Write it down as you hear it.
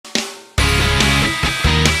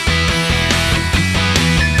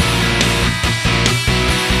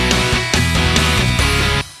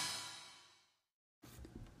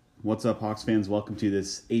What's up, Hawks fans? Welcome to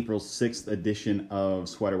this April 6th edition of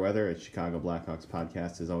Sweater Weather at Chicago Blackhawks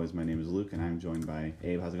podcast. As always, my name is Luke, and I'm joined by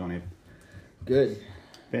Abe. How's it going, Abe? Good.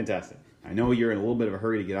 Fantastic. I know you're in a little bit of a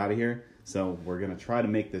hurry to get out of here, so we're going to try to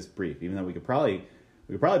make this brief, even though we could probably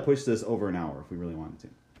push this over an hour if we really wanted to.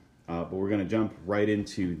 But we're going to jump right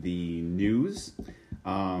into the news.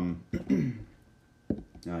 You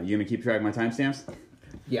going to keep track of my timestamps?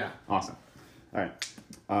 Yeah. Awesome. All right.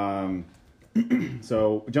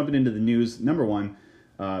 So jumping into the news, number one,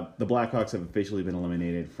 the Blackhawks have officially been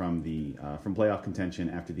eliminated from playoff contention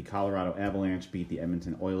after the Colorado Avalanche beat the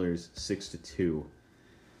Edmonton Oilers 6-2.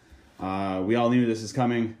 We all knew this is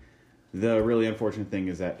coming. The really unfortunate thing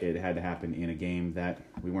is that it had to happen in a game that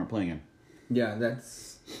we weren't playing in. Yeah,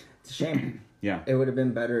 it's a shame. Yeah. It would have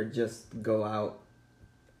been better just go out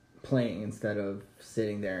playing instead of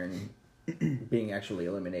sitting there and being actually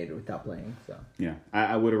eliminated without playing. So Yeah,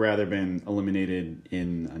 I would have rather been eliminated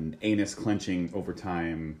in an anus-clenching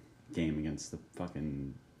overtime game against the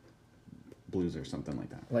fucking Blues or something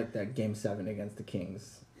like that. like that Game 7 against the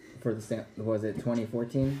Kings for the was it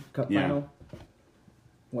 2014 Cup Yeah. final,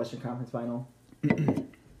 Western Conference final.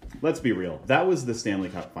 Let's be real. That was the Stanley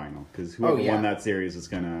Cup final, because whoever yeah. won that series is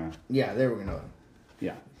going to... Yeah, they were gonna.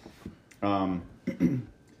 Yeah.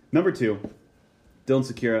 Number two, Dylan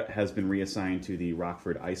Sikura has been reassigned to the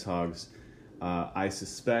Rockford Ice Hogs. I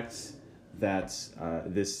suspect that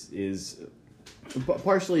this is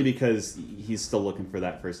partially because he's still looking for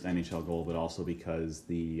that first NHL goal, but also because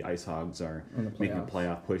the Ice Hogs are In the making a playoffs.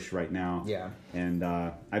 playoff push right now. Yeah. And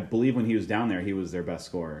I believe when he was down there, he was their best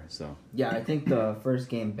scorer. So Yeah, I think the first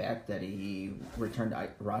game back that he returned to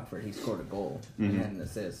Rockford, he scored a goal and had an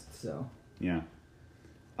assist. So yeah.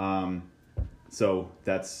 So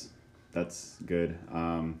that's good.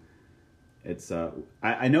 It's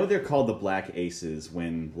I know they're called the Black Aces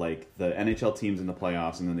when like the NHL teams in the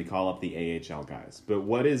playoffs, and then they call up the AHL guys. But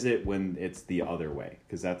what is it when it's the other way?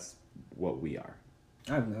 Because that's what we are.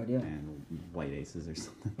 I have no idea. And White Aces or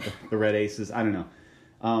something. The Red Aces. I don't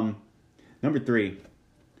know. Number three,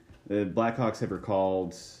 the Blackhawks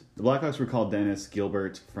recalled Dennis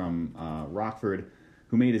Gilbert from Rockford,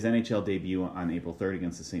 who made his NHL debut on April 3rd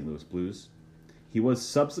against the St. Louis Blues. He was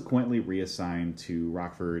subsequently reassigned to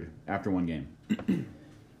Rockford after one game.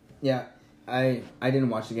 Yeah, I didn't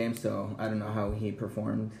watch the game, so I don't know how he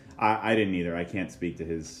performed. I didn't either. I can't speak to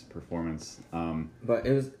his performance. But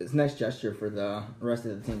it's a nice gesture for the rest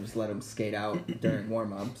of the team. Just let him skate out during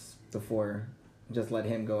warm-ups before, just let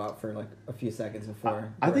him go out for like a few seconds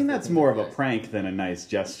before. I think that's more of a prank than a nice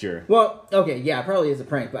gesture. Well, okay, yeah, it probably is a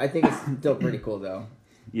prank, but I think it's still pretty cool though.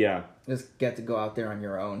 Yeah, Just get to go out there on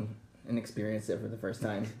your own and experience it for the first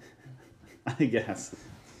time. I guess.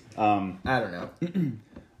 I don't know.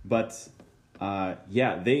 But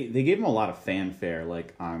yeah, they gave him a lot of fanfare,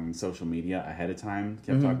 like on social media ahead of time.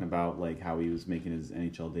 Kept talking about like how he was making his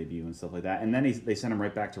NHL debut and stuff like that. And then they sent him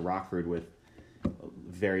right back to Rockford with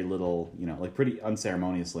very little, like pretty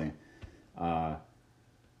unceremoniously.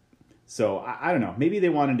 So I don't know. Maybe they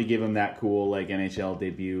wanted to give him that cool like NHL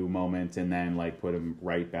debut moment, and then like put him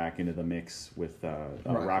right back into the mix with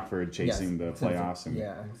Rockford chasing the playoffs. And,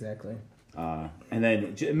 yeah, exactly. and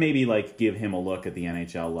then maybe like give him a look at the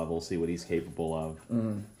NHL level, see what he's capable of.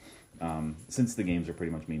 Since the games are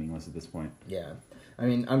pretty much meaningless at this point. Yeah, I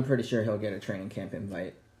mean, I'm pretty sure he'll get a training camp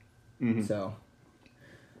invite. So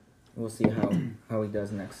we'll see how he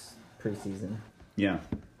does next preseason. Yeah.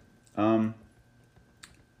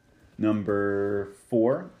 Number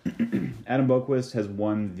 4, Adam Boqvist has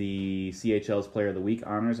won the CHL's Player of the Week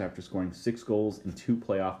honors after scoring 6 goals in 2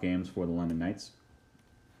 playoff games for the London Knights.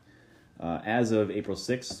 As of April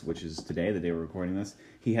 6th, which is today, the day we're recording this,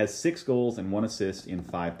 he has 6 goals and 1 assist in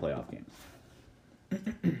 5 playoff games.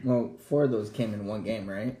 Well, 4 of those came in one game,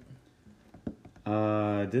 right?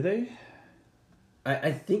 Did they?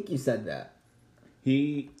 I think you said that.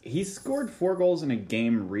 He scored 4 goals in a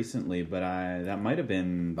game recently, but that might have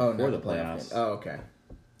been before the playoffs. Game. Oh, okay.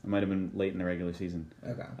 It might have been late in the regular season.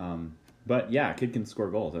 Okay. But yeah, kid can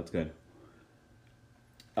score goals. That's good.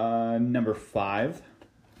 Number 5.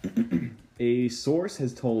 A source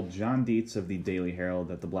has told John Dietz of the Daily Herald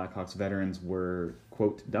that the Blackhawks veterans were,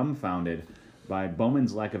 quote, dumbfounded by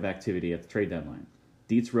Bowman's lack of activity at the trade deadline.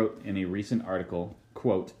 Dietz wrote in a recent article,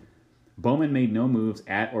 quote, Bowman made no moves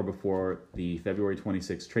at or before the February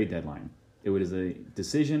 26th trade deadline. It was a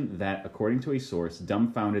decision that, according to a source,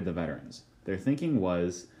 dumbfounded the veterans. Their thinking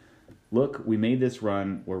was, look, we made this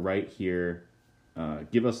run, we're right here,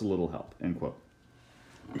 give us a little help, end quote.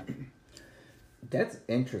 That's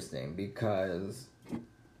interesting because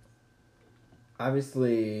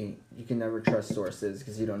obviously, you can never trust sources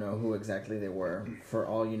because you don't know who exactly they were. For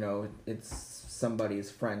all you know, it's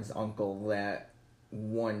somebody's friend's uncle that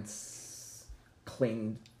once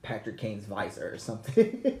cleaned Patrick Kane's visor or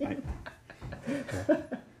something.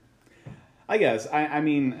 I guess. I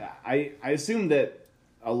mean, I assume that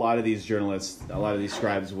a lot of these journalists, a lot of these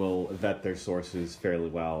scribes will vet their sources fairly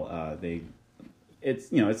well.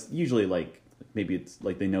 It's usually like, maybe it's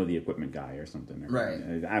like they know the equipment guy or something. Right.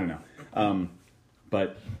 I don't know.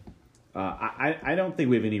 But I don't think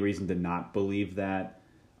we have any reason to not believe that.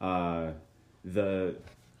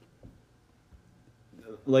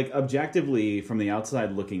 Objectively, from the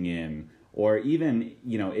outside looking in, or even,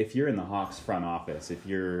 if you're in the Hawks front office, if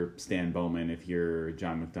you're Stan Bowman, if you're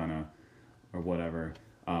John McDonough, or whatever.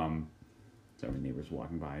 Sorry, neighbors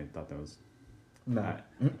walking by. I thought that was... No.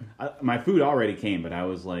 My food already came, but I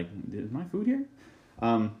was like, is my food here?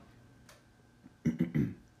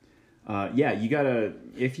 Yeah, you gotta,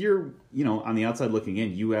 if you're, on the outside looking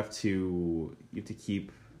in, you have to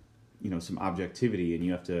keep, some objectivity, and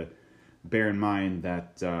you have to bear in mind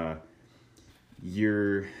that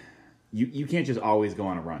you can't just always go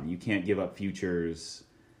on a run. You can't give up futures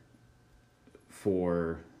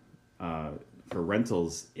for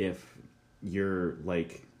rentals if you're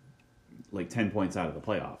like 10 points out of the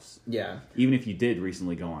playoffs. Yeah. Even if you did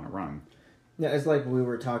recently go on a run. Yeah, it's like we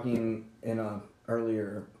were talking in a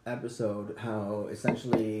earlier episode how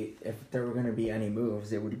essentially if there were going to be any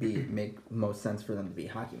moves, it would make most sense for them to be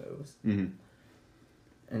hockey moves. Mm-hmm.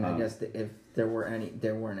 And I guess if there weren't any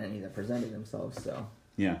that presented themselves. So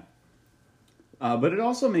yeah, but it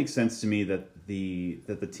also makes sense to me that the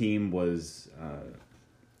team was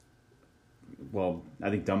I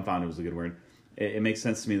think dumbfounded was a good word. It makes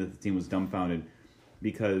sense to me that the team was dumbfounded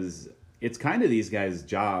because it's kind of these guys'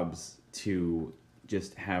 jobs to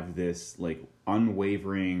just have this like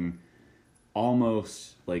unwavering,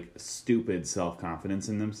 almost like stupid self-confidence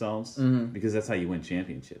in themselves, because that's how you win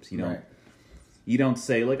championships. You don't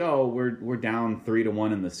say like, oh, we're down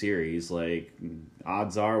 3-1 in the series. Like,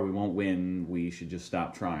 odds are we won't win. We should just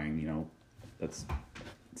stop trying. It's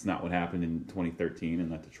not what happened in 2013 in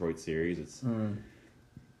that Detroit series. It's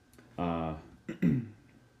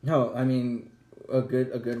no, I mean a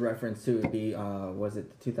good reference too would be was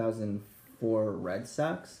it the 2004 Red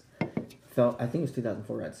Sox? I think it was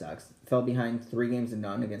 2004 Red Sox fell behind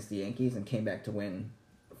 3-0 against the Yankees and came back to win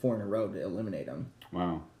 4 in a row to eliminate them.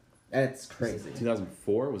 Wow. That's crazy.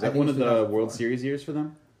 2004? Was that one of the World Series years for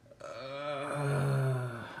them?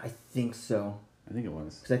 I think so. I think it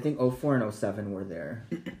was. Because I think 04 and 07 were their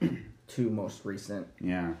two most recent.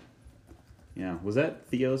 Yeah. Yeah. Was that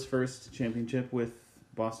Theo's first championship with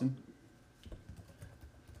Boston?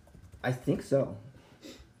 I think so.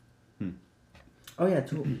 Oh, yeah.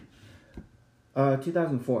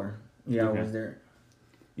 2004. Yeah, okay. I was there.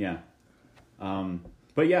 Yeah.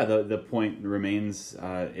 But yeah, the point remains,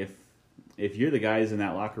 if you're the guys in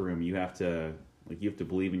that locker room, you have to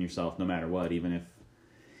believe in yourself no matter what, even if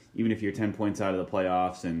you're 10 points out of the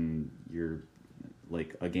playoffs and you're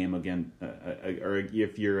like a game again, or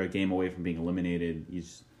if you're a game away from being eliminated, you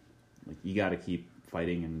got to keep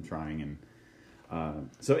fighting and trying, and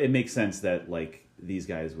so it makes sense that like these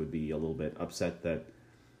guys would be a little bit upset that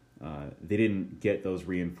they didn't get those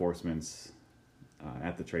reinforcements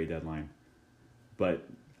at the trade deadline. But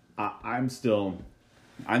I'm still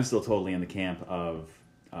totally in the camp of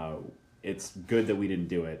it's good that we didn't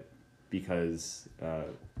do it, because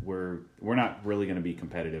we're not really going to be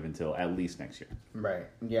competitive until at least next year. Right.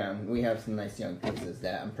 Yeah, we have some nice young pieces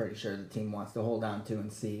that I'm pretty sure the team wants to hold on to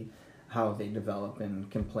and see how they develop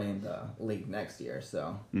and can play in the league next year.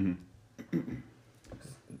 So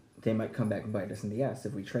they might come back and bite us in the ass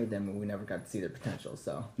if we trade them and we never got to see their potential.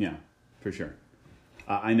 So yeah, for sure.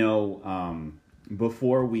 I know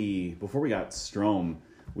before we got Strome,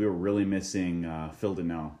 we were really missing Phil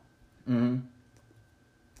Deneau. Mm-hmm.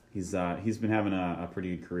 He's been having a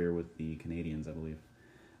pretty good career with the Canadiens, I believe.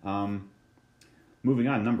 Moving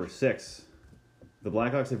on, number 6. The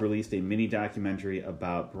Blackhawks have released a mini documentary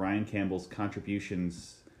about Brian Campbell's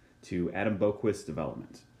contributions to Adam Boquist's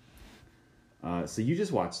development. So you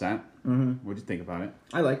just watched that. Mm-hmm. What did you think about it?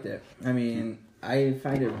 I liked it. I mean, I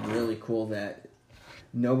find it really cool that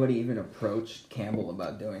nobody even approached Campbell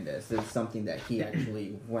about doing this. It's something that he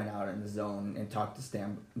actually went out in the zone and talked to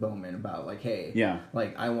Stan Bowman about, like, hey,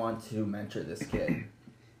 like, I want to mentor this kid.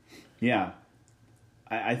 Yeah.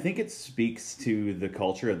 I think it speaks to the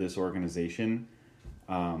culture of this organization,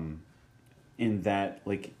 in that,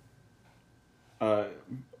 like,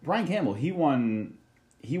 Brian Campbell, he won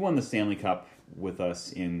the Stanley Cup with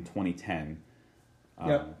us in 2010.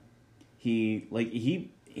 Yep. He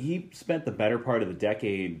he spent the better part of the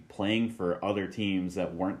decade playing for other teams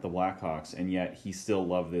that weren't the Blackhawks, and yet he still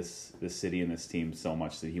loved this city and this team so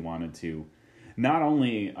much that he wanted to not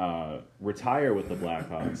only retire with the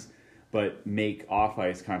Blackhawks, but make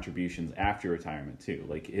off-ice contributions after retirement too.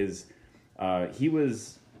 Like he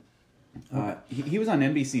was on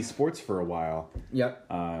NBC Sports for a while. Yep.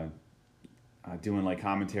 Doing like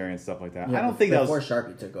commentary and stuff like that. Yeah, I don't think that was before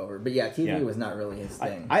Sharpie took over, but yeah, TV was not really his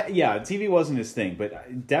thing. TV wasn't his thing,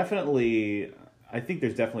 but definitely, I think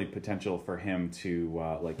there's definitely potential for him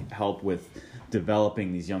to like help with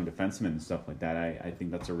developing these young defensemen and stuff like that. I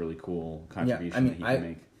think that's a really cool contribution that he can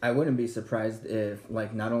make. I wouldn't be surprised if,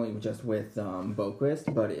 like, not only just with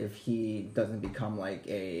Boquist, but if he doesn't become like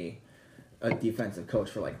a defensive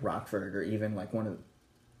coach for like Rockford or even like one of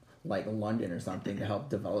like London or something to help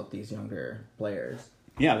develop these younger players.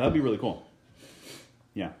 Yeah, that'd be really cool.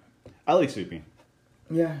 Yeah, I like Soupy.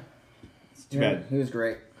 Yeah, it's too bad he was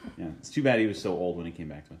great. Yeah, it's too bad he was so old when he came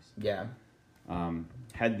back to us. Yeah.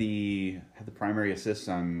 Had the primary assist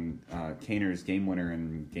on Kaner's game winner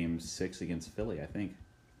in Game 6 against Philly, I think.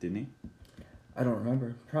 Didn't he? I don't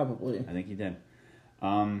remember. Probably. I think he did.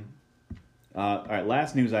 All right,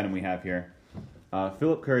 last news item we have here.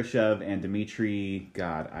 Philip Kurashev and Dmitry...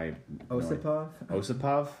 Osipov?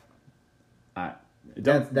 Osipov?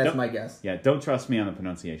 That's my guess. Yeah, don't trust me on the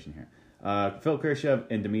pronunciation here. Philip Kurashev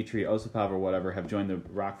and Dmitry Osipov or whatever have joined the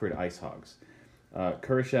Rockford Ice Hogs.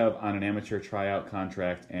 Kurashev on an amateur tryout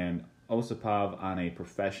contract and Osipov on a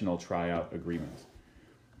professional tryout agreement.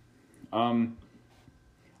 Words.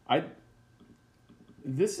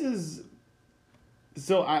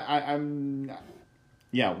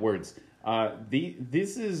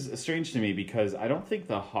 This is strange to me because I don't think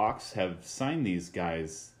the Hawks have signed these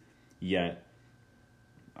guys yet.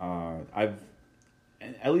 At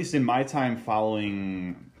least in my time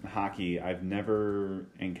following hockey, I've never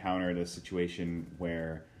encountered a situation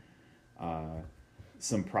where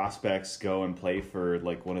some prospects go and play for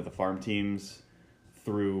like one of the farm teams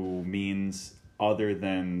through means other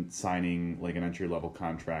than signing like an entry-level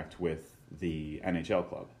contract with the NHL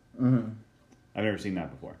club. Mm-hmm. I've never seen that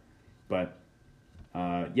before. But,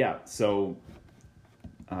 well,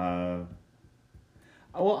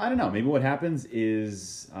 I don't know. Maybe what happens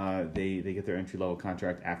is they get their entry-level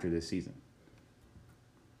contract after this season.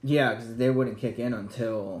 Yeah, because they wouldn't kick in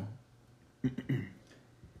until...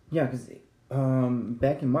 Yeah, because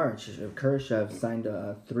back in March, Kurashev signed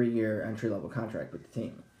a 3-year entry-level contract with the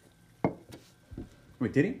team.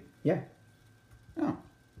 Wait, did he? Yeah. Oh.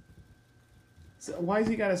 So why has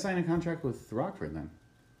he got to sign a contract with Rockford then?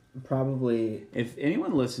 Probably. If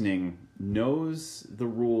anyone listening knows the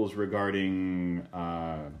rules regarding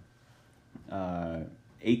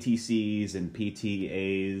ATCs and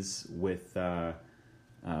PTAs with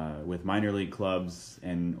minor league clubs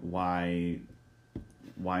and why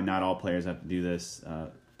not all players have to do this,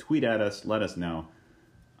 tweet at us, let us know.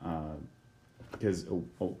 Because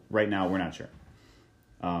right now we're not sure.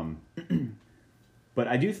 But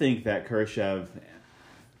I do think that Kurashev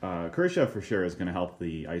for sure is going to help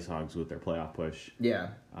the Ice Hogs with their playoff push. Yeah.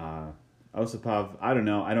 Osipov, I don't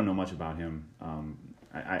know. I don't know much about him.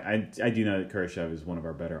 I do know that Kurashev is one of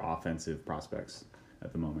our better offensive prospects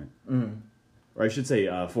at the moment. Mm-hmm. Or I should say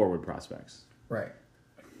forward prospects. Right.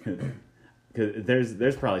 Because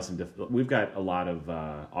there's probably some... we've got a lot of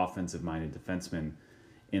offensive-minded defensemen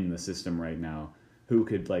in the system right now who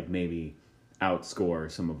could like maybe outscore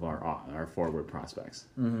some of our forward prospects.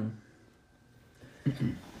 Mm-hmm.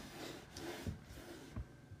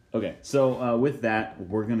 Okay, so with that,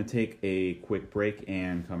 we're going to take a quick break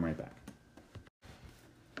and come right back.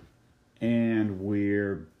 And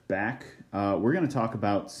we're back. We're going to talk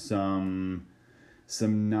about some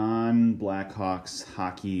non-Blackhawks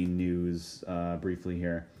hockey news briefly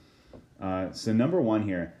here. So number one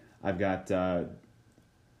here, I've got...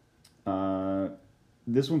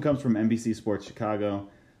 this one comes from NBC Sports Chicago.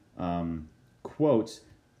 Quote,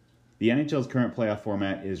 the NHL's current playoff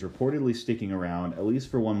format is reportedly sticking around at least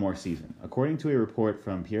for one more season. According to a report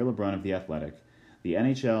from Pierre LeBrun of The Athletic, the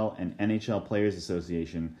NHL and NHL Players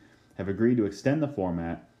Association have agreed to extend the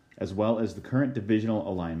format as well as the current divisional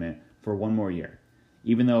alignment for one more year.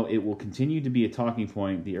 Even though it will continue to be a talking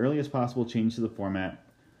point, the earliest possible change to the format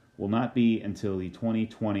will not be until the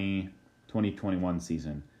 2020-2021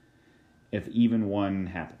 season, if even one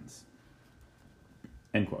happens.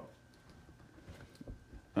 End quote.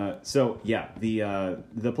 The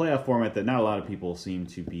playoff format that not a lot of people seem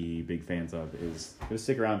to be big fans of is going to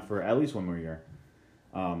stick around for at least one more year.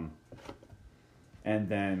 And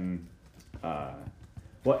then,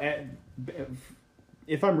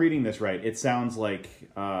 if I'm reading this right, it sounds like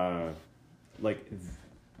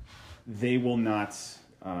they will not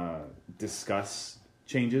discuss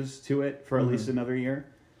changes to it for at least another year.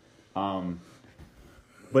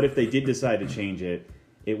 But if they did decide to change it,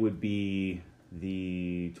 it would be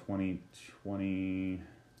the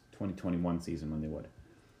 2021 season when they would.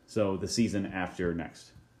 So the season after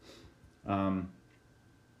next. Currently,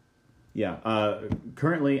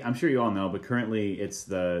 I'm sure you all know, but currently it's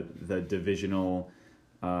the divisional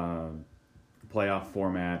playoff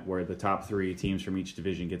format where the top 3 teams from each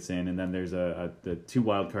division gets in, and then there's the 2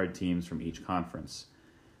 wildcard teams from each conference.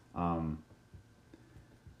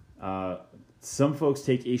 Some folks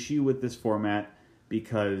take issue with this format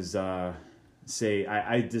because, I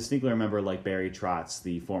distinctly remember like Barry Trotz,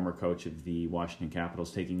 the former coach of the Washington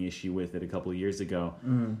Capitals, taking issue with it a couple of years ago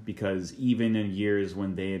because even in years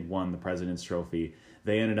when they had won the President's Trophy,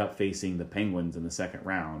 they ended up facing the Penguins in the second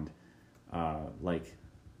round, like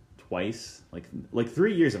twice, like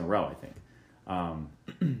 3 years in a row, I think.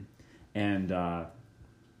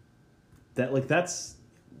 That's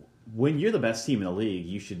when you're the best team in the league,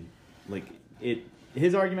 you should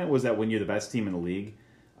his argument was that when you're the best team in the league,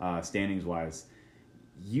 standings wise,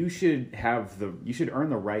 you should earn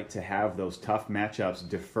the right to have those tough matchups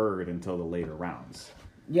deferred until the later rounds.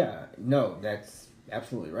 Yeah, no, that's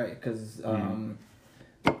absolutely right. Because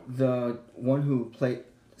the one who played,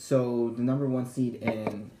 so the number 1 seed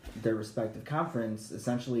in their respective conference,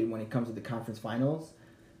 essentially when it comes to the conference finals,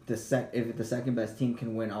 if the second best team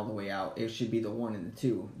can win all the way out, it should be the 1 and the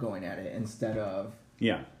 2 going at it instead of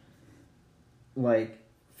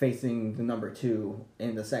facing the number 2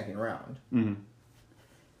 in the second round. Mm-hmm.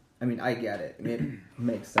 I mean, I get it. It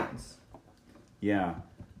makes sense. Yeah.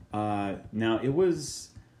 Now it was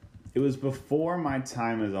before my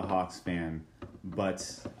time as a Hawks fan,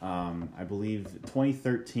 but I believe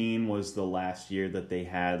 2013 was the last year that they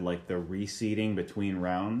had like the reseeding between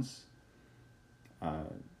rounds. I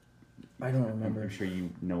don't remember. I'm sure you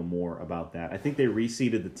know more about that. I think they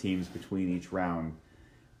reseeded the teams between each round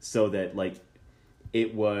so that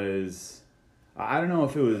it was, I don't know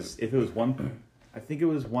if it was one, I think it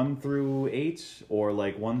was 1 through 8 or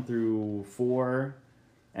 1 through 4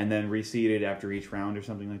 and then reseeded after each round or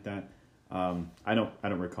something like that. I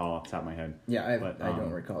don't recall off the top of my head. Yeah, I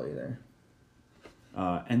don't recall either.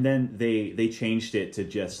 And then they changed it to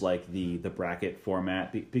just the bracket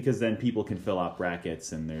format because then people can fill out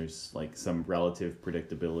brackets and there's some relative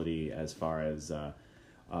predictability as far as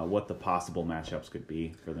what the possible matchups could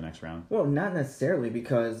be for the next round. Well, not necessarily,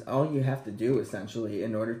 because all you have to do essentially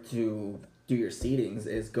in order to do your seedings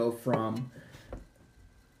is go from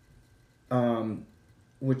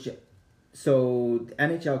so the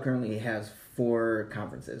NHL currently has 4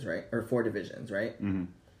 conferences, right? Or 4 divisions, right? Mm-hmm.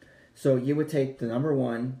 So you would take the number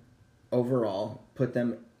 1 overall, put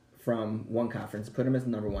them from one conference, put them as the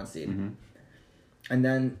number 1 seed. Mm-hmm. And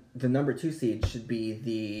then the number 2 seed should be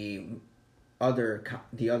the other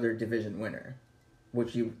division winner,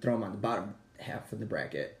 which you throw them on the bottom half of the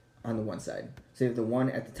bracket on the one side. So you have the 1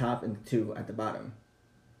 at the top and the 2 at the bottom.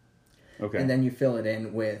 Okay. And then you fill it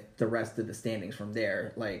in with the rest of the standings from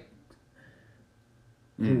there,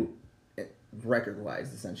 who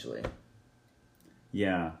record-wise, essentially.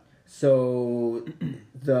 Yeah. So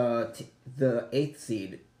the 8th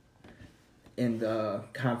seed in the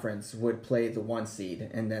conference would play the 1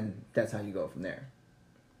 seed, and then that's how you go from there.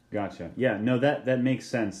 Gotcha. Yeah, no, that makes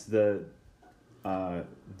sense. The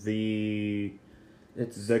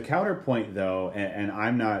counterpoint, though, and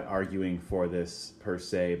I'm not arguing for this per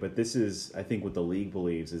se, but this is, I think, what the league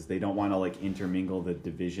believes, is they don't want to intermingle the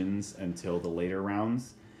divisions until the later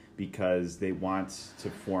rounds because they want to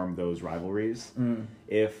form those rivalries.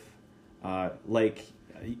 If,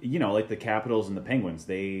 the Capitals and the Penguins,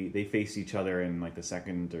 they face each other in the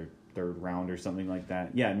second or third round or something like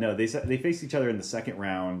that. Yeah, no, they faced each other in the second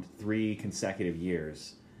round 3 consecutive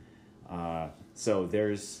years. So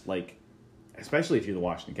there's especially if you're the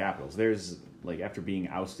Washington Capitals, there's after being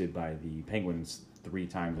ousted by the Penguins 3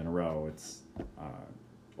 times in a row, it's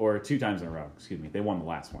or 2 times in a row. Excuse me, they won the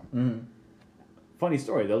last one. Mm-hmm. Funny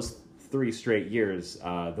story. Those 3 straight years,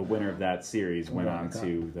 the winner of that series went on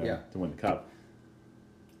to win the cup.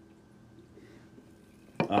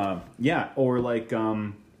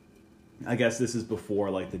 I guess this is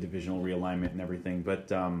before the divisional realignment and everything, but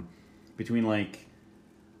between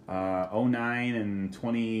 2009 and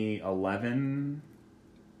 2011,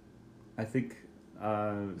 I think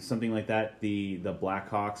something like that. The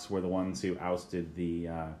Blackhawks were the ones who ousted the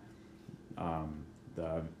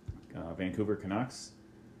Vancouver Canucks.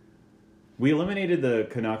 We eliminated the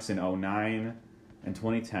Canucks in 2009 and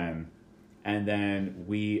 2010, and then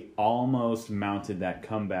we almost mounted that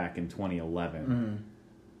comeback in 2011.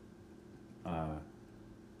 Mm-hmm.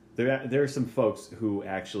 there are some folks who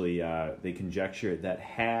actually they conjecture that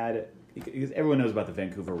had, because everyone knows about the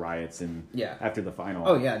Vancouver riots and after the final.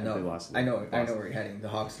 Oh yeah, they no, lost, I know where you're heading. The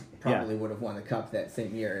Hawks probably would have won the cup that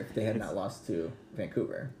same year if they had not lost to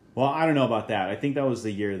Vancouver. Well, I don't know about that. I think that was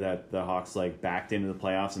the year that the Hawks backed into the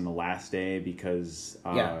playoffs in the last day because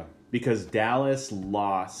Dallas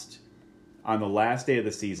lost on the last day of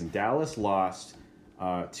the season. Dallas lost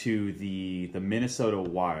to the Minnesota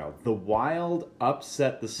Wild. The Wild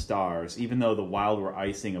upset the Stars, even though the Wild were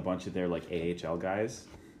icing a bunch of their AHL guys.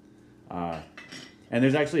 And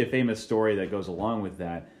there's actually a famous story that goes along with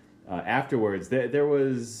that. Afterwards, there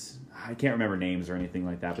was, I can't remember names or anything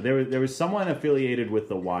like that, but there was someone affiliated with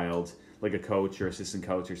the Wild, like a coach or assistant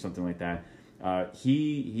coach or something like that.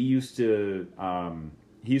 He used to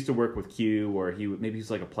work with Q, or maybe he's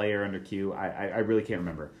like a player under Q. I really can't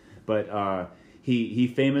remember, but he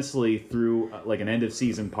famously threw an end of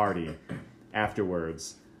season party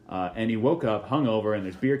afterwards. And he woke up hungover, and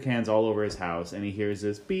there's beer cans all over his house, and he hears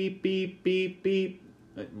this beep, beep, beep, beep.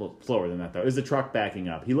 Well, slower than that, though. It was a truck backing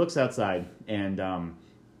up. He looks outside, and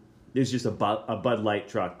there's just a Bud Light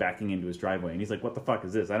truck backing into his driveway. And he's like, what the fuck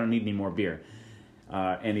is this? I don't need any more beer.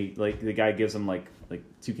 And the guy gives him,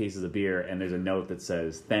 2 cases of beer, and there's a note that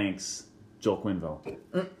says, thanks, Joel Quenneville.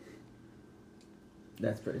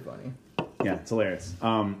 That's pretty funny. Yeah, it's hilarious.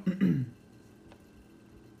 What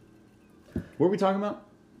were we talking about?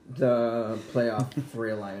 The playoff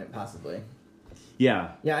realignment, possibly.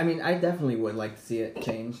 Yeah. Yeah, I mean, I definitely would like to see it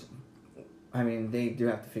change. I mean, they do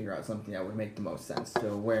have to figure out something that would make the most sense.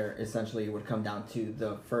 So where essentially it would come down to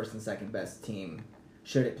the first and second best team.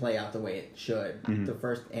 Should it play out the way it should? Mm-hmm. The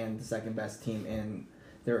first and the second best team in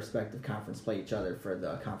their respective conference play each other for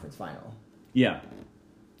the conference final. Yeah.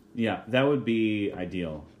 Yeah, that would be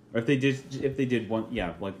ideal. Or if they did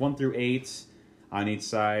 1 through 8 on each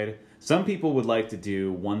side. Some people would like to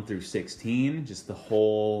do 1 through 16, just the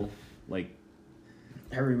whole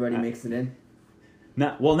everybody makes it in.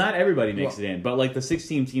 Not everybody makes it in, but the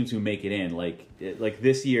 16 teams who make it in,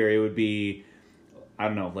 this year it would be, I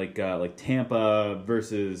don't know, like Tampa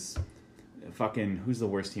versus fucking, who's the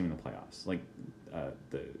worst team in the playoffs?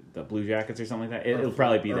 The Blue Jackets or something like that. It'll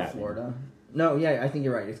probably be that. Florida. No, yeah, I think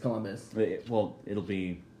you're right. It's Columbus. It'll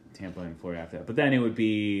be Tampa and Florida after that. But then it would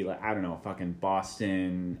be, I don't know, fucking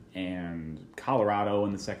Boston and Colorado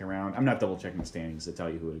in the second round. I'm not double checking the standings to tell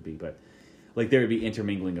you who it would be, but there would be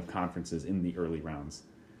intermingling of conferences in the early rounds.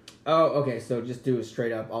 Oh, okay. So just do a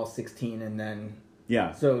straight up all 16 and then...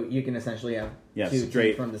 Yeah. So you can essentially have two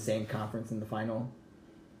teams from the same conference in the final?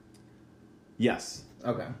 Yes.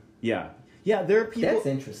 Okay. Yeah. Yeah, there are people... That's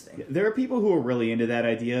interesting. There are people who are really into that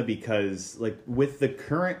idea because, with the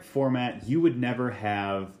current format, you would never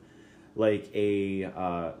have,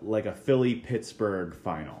 a Philly-Pittsburgh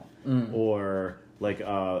final. Or,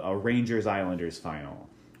 a Rangers-Islanders final.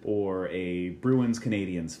 Or a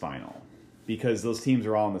Bruins-Canadiens final. Because those teams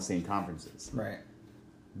are all in the same conferences. Right.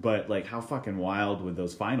 But, how fucking wild would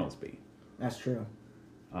those finals be? That's true.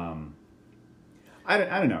 I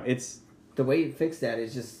don't know. It's... The way you fix that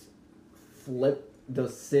is just flip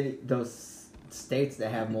those states that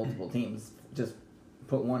have multiple teams. Just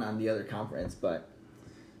put one on the other conference, but...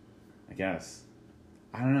 I guess.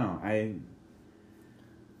 I don't know.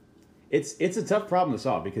 It's a tough problem to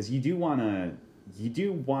solve because you do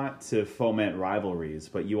want to foment rivalries,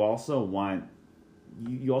 but you also want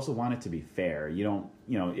it to be fair. You don't,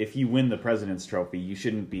 if you win the President's Trophy, you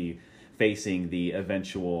shouldn't be facing the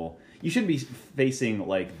eventual. You shouldn't be facing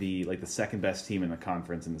the second best team in the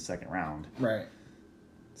conference in the second round. Right.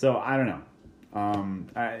 So I don't know.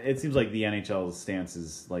 It seems like the NHL's stance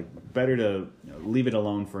is better to leave it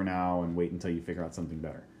alone for now and wait until you figure out something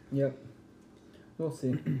better. Yep. We'll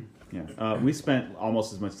see. Yeah, we spent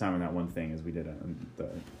almost as much time on that one thing as we did on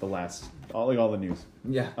the last all the news.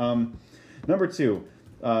 Yeah. Number 2,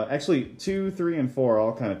 actually 2, 3, and 4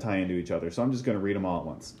 all kind of tie into each other, so I'm just going to read them all at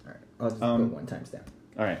once. All right, I'll just put one timestamp.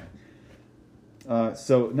 All right.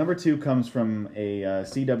 So number 2 comes from a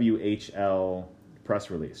CWHL press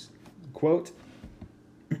release. Quote: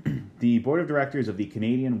 The board of directors of the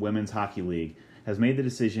Canadian Women's Hockey League has made the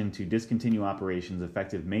decision to discontinue operations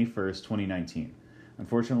effective May 1st, 2019.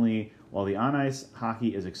 Unfortunately, while the on-ice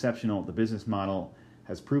hockey is exceptional, the business model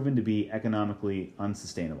has proven to be economically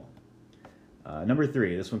unsustainable. Number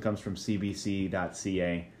 3, this one comes from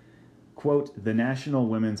CBC.ca. Quote, the National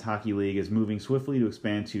Women's Hockey League is moving swiftly to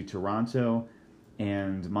expand to Toronto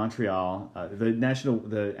and Montreal. The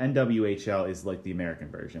NWHL is the American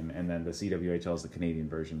version, and then the CWHL is the Canadian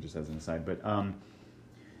version, just as an aside. But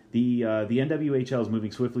the NWHL is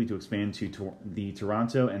moving swiftly to expand to the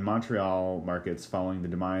Toronto and Montreal markets following the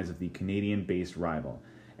demise of the Canadian-based rival.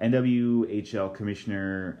 NWHL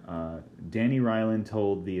Commissioner Danny Ryland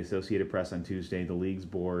told the Associated Press on Tuesday the league's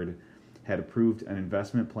board had approved an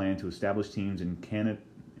investment plan to establish teams in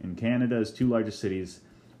Canada's two largest cities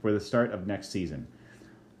for the start of next season.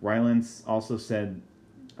 Ryland also said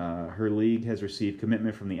her league has received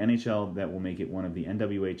commitment from the NHL that will make it one of the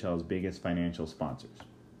NWHL's biggest financial sponsors.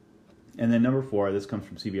 And then number 4, this comes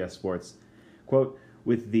from CBS Sports, quote,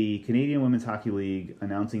 with the Canadian Women's Hockey League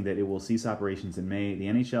announcing that it will cease operations in May, the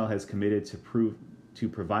NHL has committed to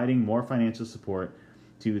providing more financial support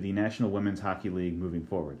to the National Women's Hockey League moving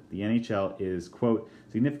forward. The NHL is, quote,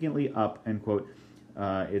 significantly up, end quote,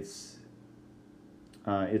 its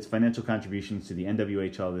financial contributions to the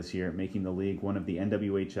NWHL this year, making the league one of the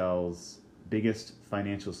NWHL's biggest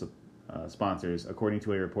financial sponsors, according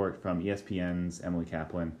to a report from ESPN's Emily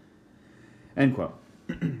Kaplan, end quote.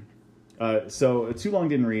 So too long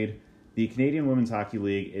didn't read. The Canadian Women's Hockey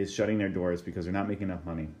League is shutting their doors because they're not making enough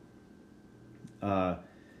money.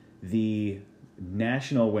 The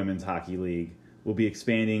National Women's Hockey League will be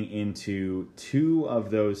expanding into 2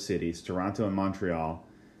 of those cities, Toronto and Montreal,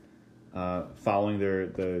 following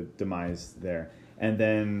the demise there. And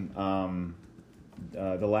then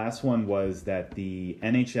the last one was that the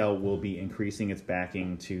NHL will be increasing its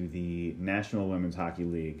backing to the National Women's Hockey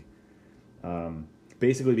League.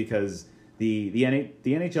 Basically because the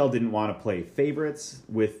NHL didn't want to play favorites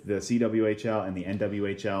with the CWHL and the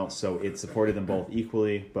NWHL, so it supported them both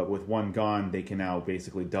equally. But with one gone, they can now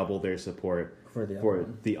basically double their support for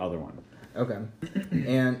the other one. Okay.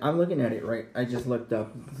 And I'm looking at it, right? I just looked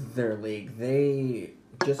up their league. They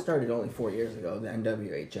just started only 4 years ago, the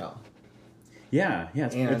NWHL. Yeah,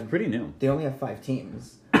 it's pretty new. They only have 5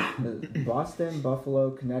 teams. Boston, Buffalo,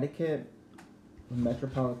 Connecticut,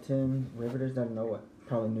 Metropolitan, Rivers, I don't know what,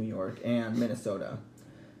 probably New York, and Minnesota.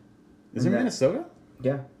 Is it Minnesota?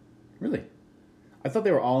 Yeah. Really? I thought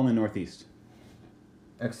they were all in the Northeast.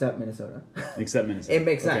 Except Minnesota. Except Minnesota. It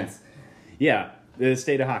makes sense. Yeah, the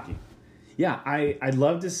state of hockey. Yeah, I'd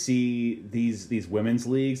love to see these women's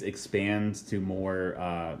leagues expand to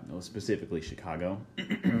more, specifically Chicago.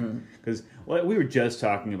 Because we were just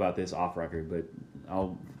talking about this off record, but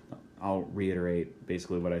I'll reiterate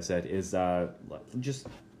basically what I said is just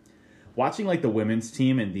watching like the women's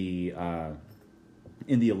team in the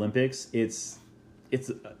Olympics. It's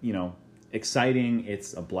exciting.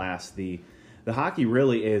 It's a blast. The hockey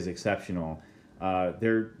really is exceptional.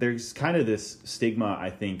 There's kind of this stigma, I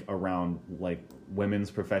think, around like women's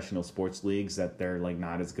professional sports leagues that they're like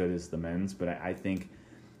not as good as the men's. But I think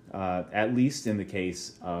at least in the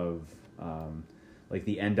case of like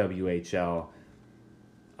the NWHL.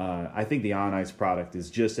 I think the on-ice product is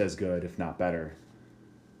just as good, if not better.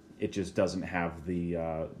 It just doesn't have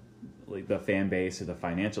the fan base or the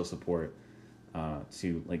financial support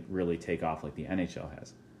to like really take off like the NHL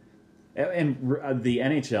has. And the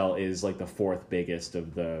NHL is like the 4th biggest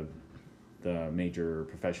of the major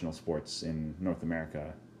professional sports in North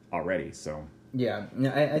America already. So yeah,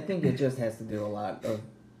 I think it just has to do a lot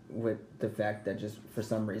with the fact that just for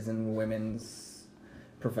some reason women's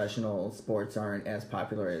professional sports aren't as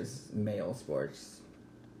popular as male sports.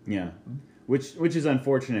 Yeah, which is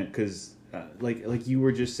unfortunate because like you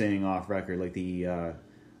were just saying off record, like the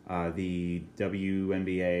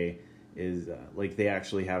WNBA is like they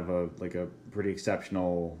actually have a pretty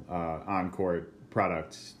exceptional on-court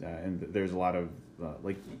product, and there's a lot of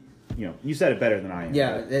you said it better than I am.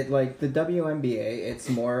 Yeah, like the WNBA, it's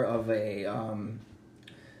more of a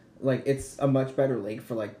it's a much better league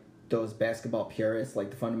for like those basketball purists,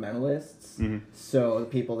 like the fundamentalists. Mm-hmm. So the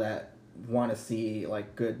people that want to see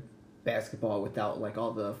like good basketball without like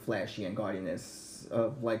all the flashy and gaudiness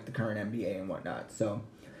of like the current NBA and whatnot. So,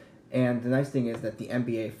 and the nice thing is that the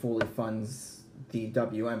NBA fully funds the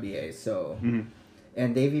WNBA. So,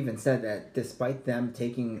 and they've even said that despite them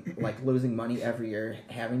taking like losing money every year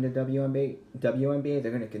having the WNBA, they're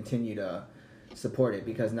going to continue to support it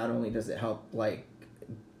because not only does it help like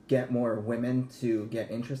get more women to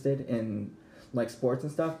get interested in like sports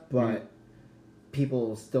and stuff, but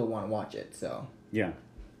people still want to watch it. So yeah,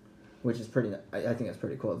 which is pretty. I think that's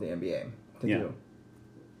pretty cool of the NBA to do.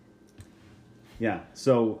 Yeah.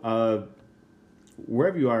 So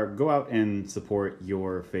wherever you are, go out and support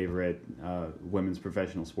your favorite women's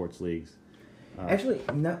professional sports leagues. Actually,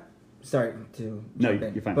 not sorry to jump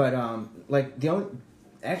in, you're fine. But like the only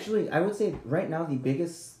I would say right now the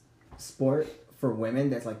biggest sport for women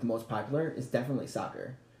that's like the most popular is definitely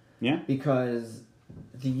soccer. Yeah. Because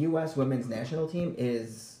the U.S. women's national team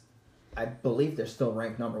is, I believe they're still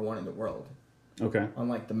ranked number 1 in the world. Okay.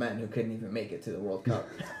 Unlike the men who couldn't even make it to the World Cup.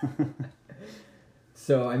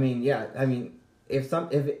 So, I mean, if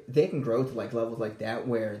they can grow to like levels like that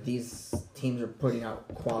where these teams are putting out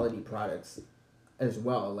quality products as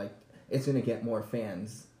well, like it's gonna get more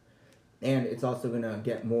fans, and it's also gonna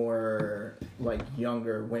get more like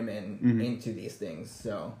younger women into these things.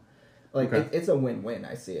 So, like it's a win-win.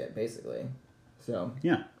 I see it basically. So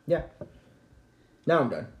yeah. Now I'm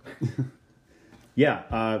done.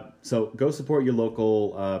 Yeah. So go support your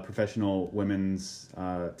local professional women's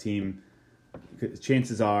team.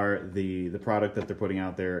 Chances are the product that they're putting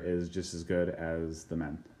out there is just as good as the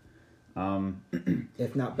men,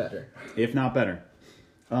 if not better. If not better.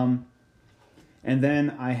 And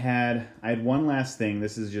then I had one last thing.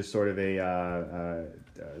 This is just sort of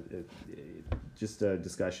just a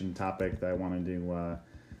discussion topic that I wanted to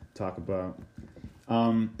talk about.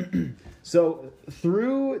 So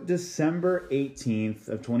through December 18th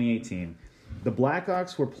of 2018, the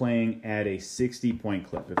Blackhawks were playing at a 60-point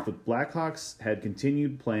clip. If the Blackhawks had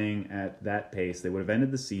continued playing at that pace, they would have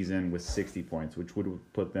ended the season with 60 points, which would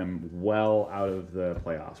have put them well out of the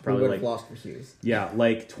playoffs. Probably would have lost for Hughes. Yeah,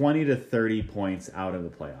 like 20 to 30 points out of the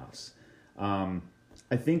playoffs.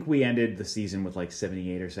 I think we ended the season with like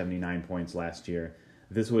 78 or 79 points last year.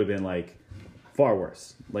 This would have been like far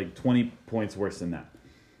worse, like 20 points worse than that.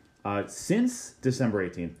 Since December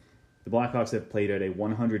 18th, the Blackhawks have played at a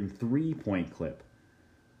 103-point clip,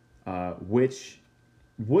 which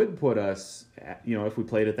would put us, if we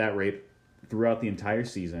played at that rate throughout the entire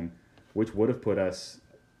season, which would have put us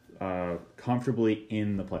comfortably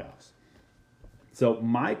in the playoffs. So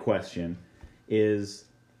my question is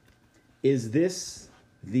this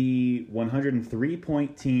the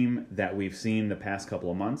 103-point team that we've seen the past couple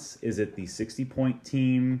of months? Is it the 60-point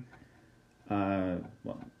team?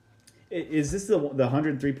 Is this the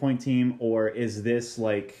 103-point team, or is this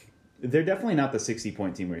like... They're definitely not the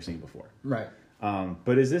 60-point team we were seeing before. Right.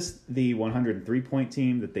 But is this the 103-point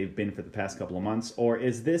team that they've been for the past couple of months, or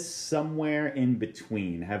is this somewhere in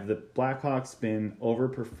between? Have the Blackhawks been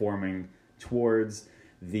overperforming towards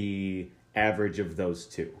the average of those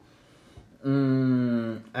two?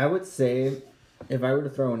 I would say, if I were to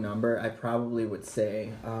throw a number, I probably would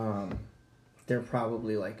say they're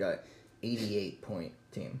probably like a 88-point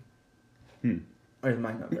team. Is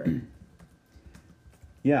my number.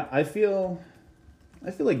 Yeah, I feel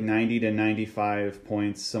like 90 to 95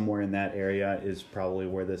 points, somewhere in that area, is probably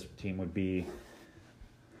where this team would be.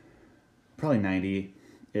 Probably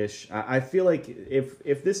 90-ish. I feel like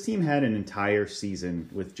if this team had an entire season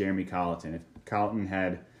with Jeremy Colleton, if Colleton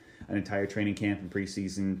had an entire training camp and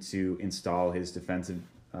preseason to install his defensive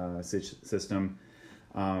system,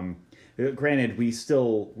 granted, we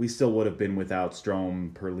still would have been without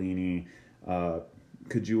Strome, Perlini,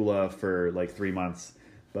 Kajula for like 3 months,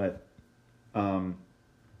 but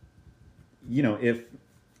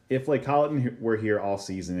if like Colleton were here all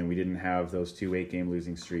season and we didn't have those 2 8-game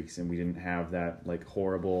losing streaks and we didn't have that like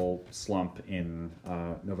horrible slump in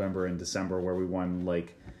November and December where we won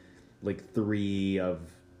like 3 of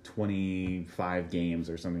 25 games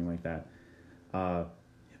or something like that,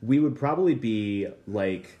 we would probably be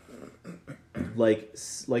like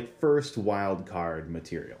first wild card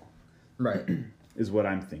material. Right. Is what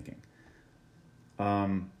I'm thinking.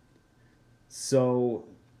 So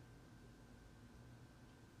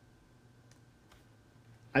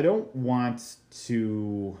I don't want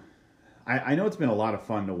to... I know it's been a lot of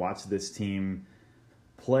fun to watch this team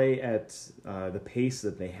play at the pace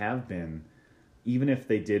that they have been, even if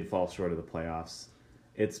they did fall short of the playoffs.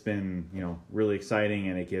 It's been, really exciting,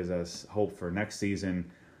 and it gives us hope for next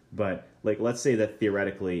season. But like, let's say that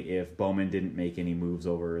theoretically, if Bowman didn't make any moves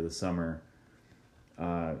over the summer,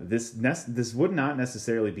 this would not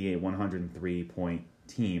necessarily be a 103-point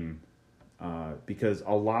team, because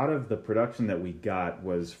a lot of the production that we got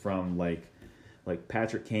was from like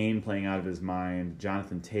Patrick Kane playing out of his mind,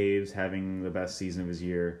 Jonathan Toews having the best season of his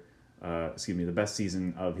year, the best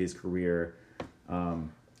season of his career,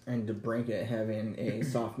 and DeBrincat having a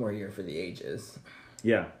sophomore year for the ages.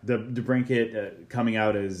 Yeah, DeBrincat coming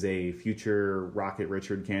out as a future Rocket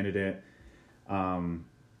Richard candidate. And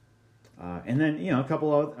then, a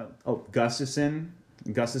couple of... Gustafsson.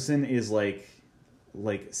 Gustafsson is like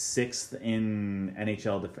 6th in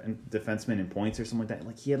NHL defenseman in points or something like that.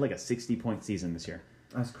 Like, he had like a 60-point season this year.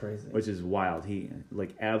 That's crazy. Which is wild. He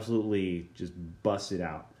like absolutely just busted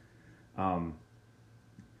out.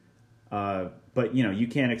 But you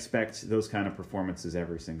can't expect those kind of performances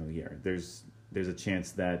every single year. There's a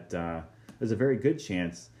chance that there's a very good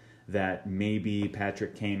chance that maybe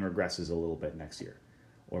Patrick Kane regresses a little bit next year,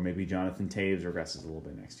 or maybe Jonathan Toews regresses a little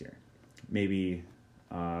bit next year. Maybe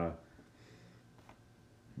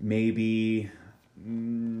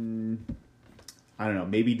I don't know,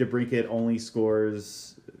 maybe DeBrincat only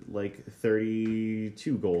scores like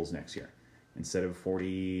 32 goals next year instead of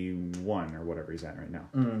 41 or whatever he's at right now.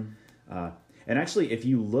 And actually, if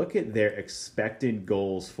you look at their expected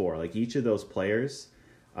goals for like each of those players,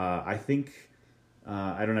 I think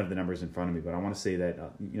I don't have the numbers in front of me, but I want to say that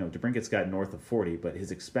DeBrincat's got north of 40, but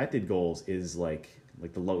his expected goals is like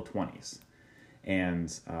the low 20s,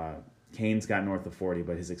 and Kane's got north of 40,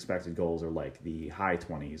 but his expected goals are like the high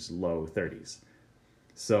 20s, low 30s.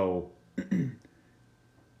 So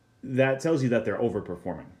that tells you that they're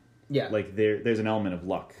overperforming. Yeah. Like there's an element of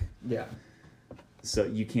luck. Yeah. So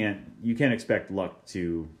you can't expect luck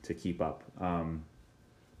to keep up.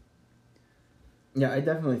 Yeah, I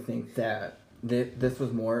definitely think that this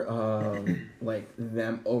was more like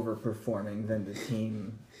them overperforming than the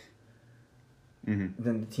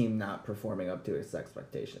team not performing up to its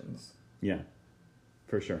expectations. Yeah,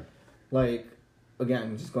 for sure. Like,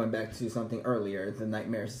 again, just going back to something earlier, the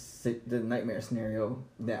nightmare scenario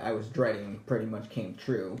that I was dreading pretty much came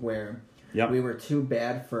true, where we were too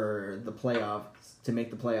bad for the playoffs to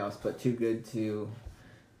make the playoffs, but too good to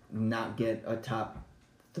not get a top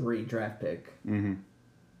 3 draft pick. Mm-hmm.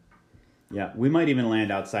 Yeah, we might even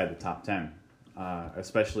land outside the top 10,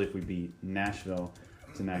 especially if we beat Nashville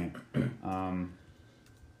tonight.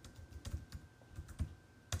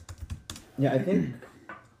 Yeah,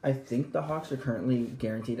 I think the Hawks are currently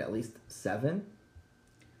guaranteed at least 7.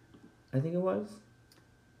 I think it was.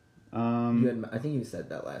 I think you said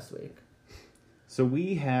that last week. So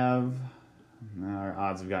we have our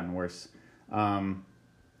odds have gotten worse.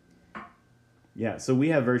 Yeah, so we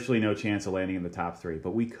have virtually no chance of landing in the top 3,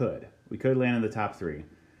 but we could land in the top 3.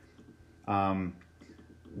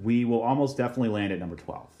 We will almost definitely land at number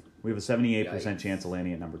 12. We have a 78% chance of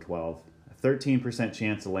landing at number 12, a 13%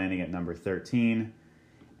 chance of landing at number 13,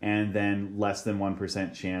 and then less than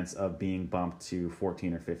 1% chance of being bumped to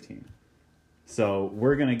 14 or 15. So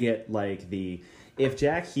we're going to get like if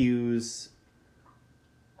Jack Hughes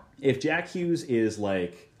is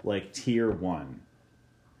like tier 1,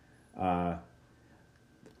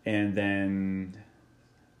 and then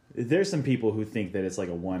there's some people who think that it's like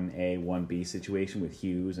a 1A, 1B situation with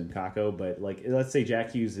Hughes and Kakko, but like let's say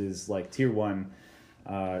Jack Hughes is like tier 1,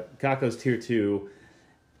 Kakko's tier 2.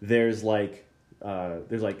 There's like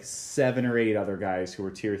 7 or 8 other guys who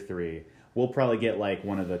are tier 3. We'll probably get like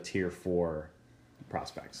one of the tier 4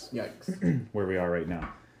 prospects. Yikes. Where we are right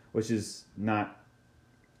now, which is not.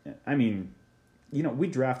 I mean, we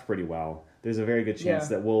draft pretty well. There's a very good chance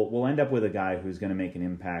that we'll end up with a guy who's going to make an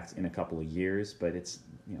impact in a couple of years, but it's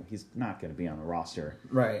he's not going to be on the roster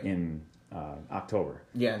in October.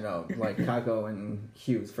 Yeah, no, like Kakko and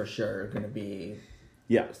Hughes for sure are going to be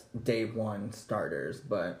day 1 starters,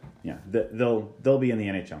 but they'll be in the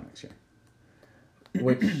NHL next year,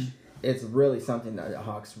 which it's really something that the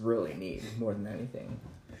Hawks really need more than anything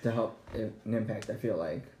to help an impact. I feel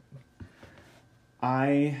like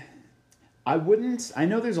I wouldn't. I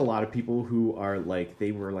know there's a lot of people who are like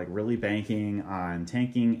they were like really banking on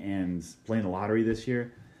tanking and playing the lottery this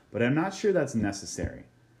year, but I'm not sure that's necessary,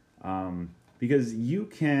 because you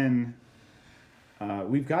can.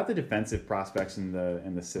 We've got the defensive prospects in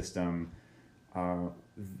the system.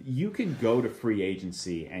 You can go to free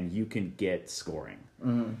agency and you can get scoring.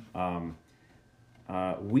 Mm-hmm.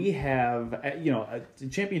 We have,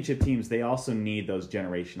 championship teams, they also need those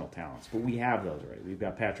generational talents, but we have those already. We've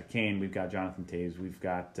got Patrick Kane, we've got Jonathan Toews, we've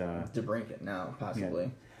got... DeBrincat now, possibly.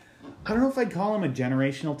 Yeah. I don't know if I'd call him a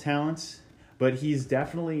generational talent, but he's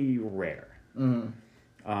definitely rare.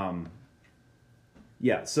 Mm-hmm.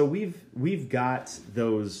 So we've got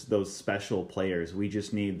those special players. We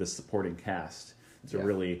just need the supporting cast to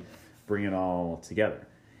really bring it all together.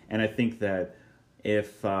 And I think that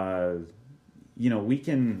if... we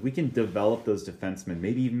can develop those defensemen,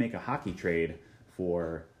 maybe even make a hockey trade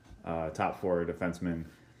for top 4 defensemen,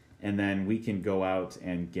 and then we can go out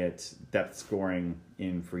and get depth scoring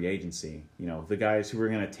in free agency. The guys who are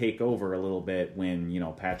going to take over a little bit when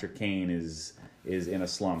Patrick Kane is in a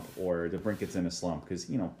slump or DeBrincat's in a slump, because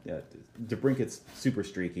DeBrincat's super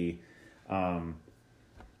streaky.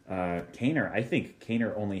 Kaner, I think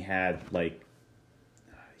Kaner only had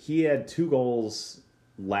he had 2 goals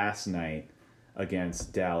last night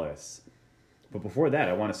against Dallas, but before that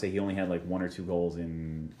I want to say he only had 1 or 2 goals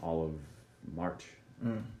in all of March.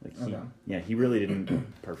 He really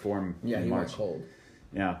didn't perform in he March. went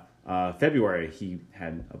cold. February he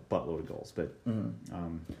had a buttload of goals, but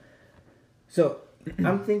so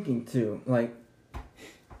I'm thinking too,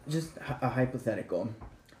 just a hypothetical,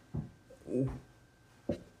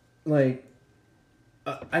 I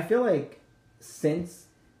feel like since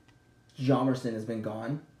Hjalmarsson has been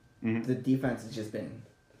gone, the defense has just been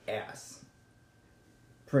ass.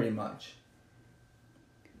 Pretty much.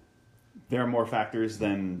 There are more factors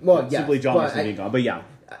than yes, simply John Morrison being gone. But yeah.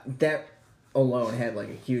 That alone had like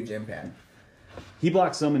a huge impact. He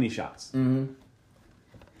blocked so many shots. Mm-hmm.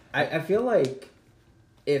 I feel like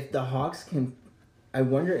if the Hawks can... I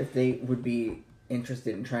wonder if they would be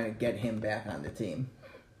interested in trying to get him back on the team.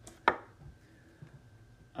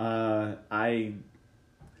 I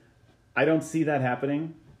don't see that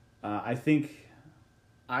happening. I think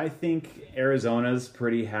Arizona's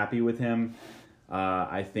pretty happy with him.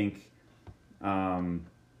 I think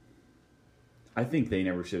they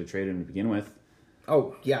never should have traded him to begin with.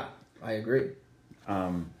 Oh yeah, I agree.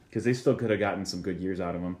 Because they still could have gotten some good years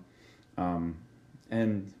out of him,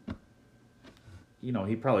 and you know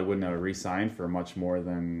he probably wouldn't have re-signed for much more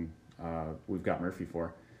than we've got Murphy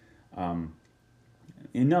for.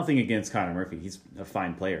 And nothing against Connor Murphy, he's a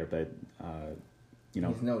fine player, but you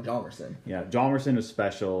know he's no Jalmerson. Yeah, Jalmerson is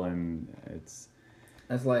special, and that's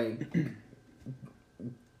like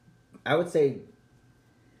I would say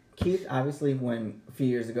Keith obviously when a few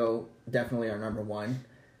years ago definitely our number one.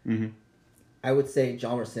 Mm-hmm. I would say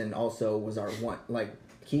Jalmerson also was our one. Like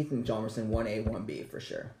Keith and Jalmerson 1A 1B for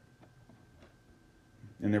sure.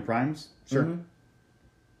 In their primes, sure. Mm-hmm.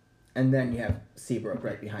 And then you have Seabrook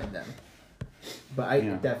right behind them. But I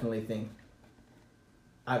definitely think,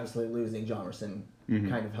 obviously, losing Jalmerson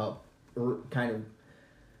kind of helped, kind of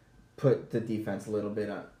put the defense a little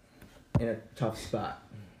bit in a tough spot.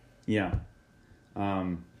 Yeah.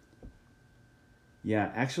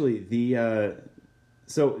 Actually,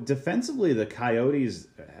 so defensively, the Coyotes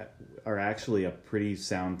are actually a pretty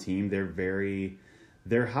sound team.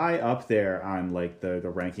 They're high up there on like the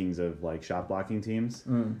rankings of like shot blocking teams.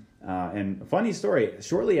 And funny story,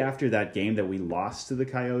 shortly after that game that we lost to the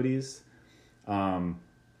Coyotes, the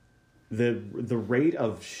rate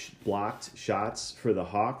of blocked shots for the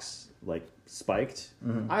Hawks like spiked.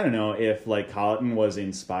 I don't know if like Colleton was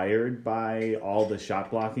inspired by all the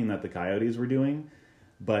shot blocking that the Coyotes were doing,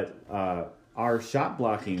 but our shot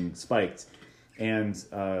blocking spiked, and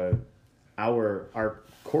our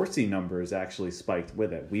Corsi numbers actually spiked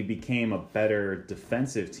with it. We became a better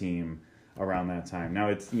defensive team around that time. Now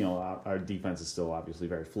it's our defense is still obviously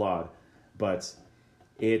very flawed, but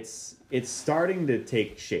it's starting to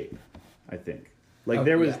take shape. I think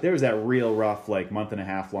there was that real rough like month and a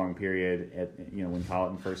half long period at when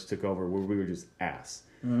Colleton first took over where we were just ass.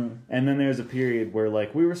 And then there's a period where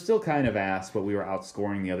like we were still kind of ass, but we were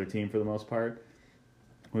outscoring the other team for the most part.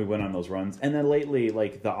 We went on those runs. And then lately,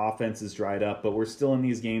 like, the offense has dried up, but we're still in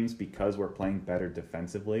these games because we're playing better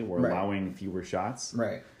defensively. We're allowing fewer shots.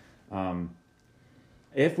 Right.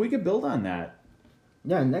 If we could build on that.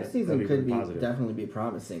 Yeah, next season could definitely be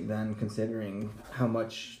promising then, considering how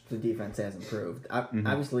much the defense has improved.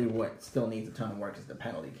 Obviously, what still needs a ton of work is the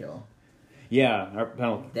penalty kill. Yeah, our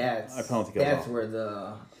penalty kill. That's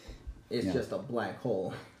where it's just a black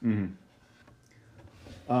hole.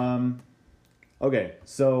 Okay,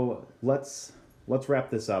 so let's wrap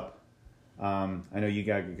this up. I know you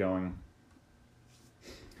gotta get going.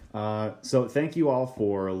 So thank you all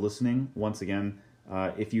for listening once again.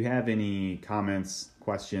 If you have any comments,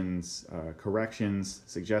 questions, corrections,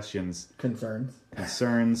 suggestions, concerns.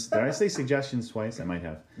 Did I say suggestions twice? I might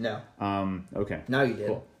have. No. Okay. Now you did.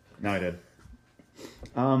 Cool. Now I did.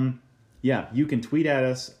 Yeah, you can tweet at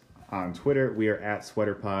us on Twitter. We are at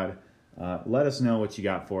SweaterPod. Let us know what you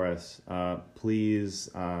got for us. Please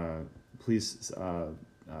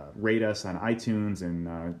rate us on iTunes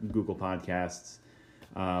and Google Podcasts,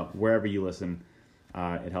 wherever you listen.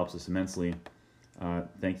 It helps us immensely.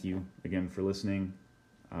 Thank you again for listening.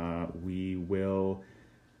 We will.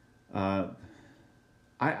 I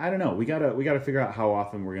don't know. We gotta figure out how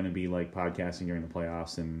often we're gonna be like podcasting during the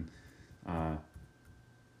playoffs, and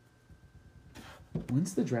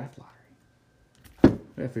when's the draft lottery? I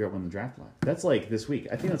gotta figure out when the draft lottery. That's like this week.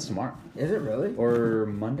 I think that's tomorrow. Is it really? Or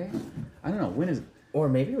Monday? I don't know. When is it? Or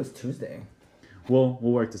maybe it was Tuesday. We'll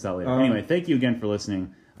work this out later. Anyway, thank you again for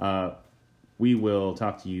listening. We will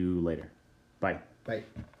talk to you later. Bye. Bye.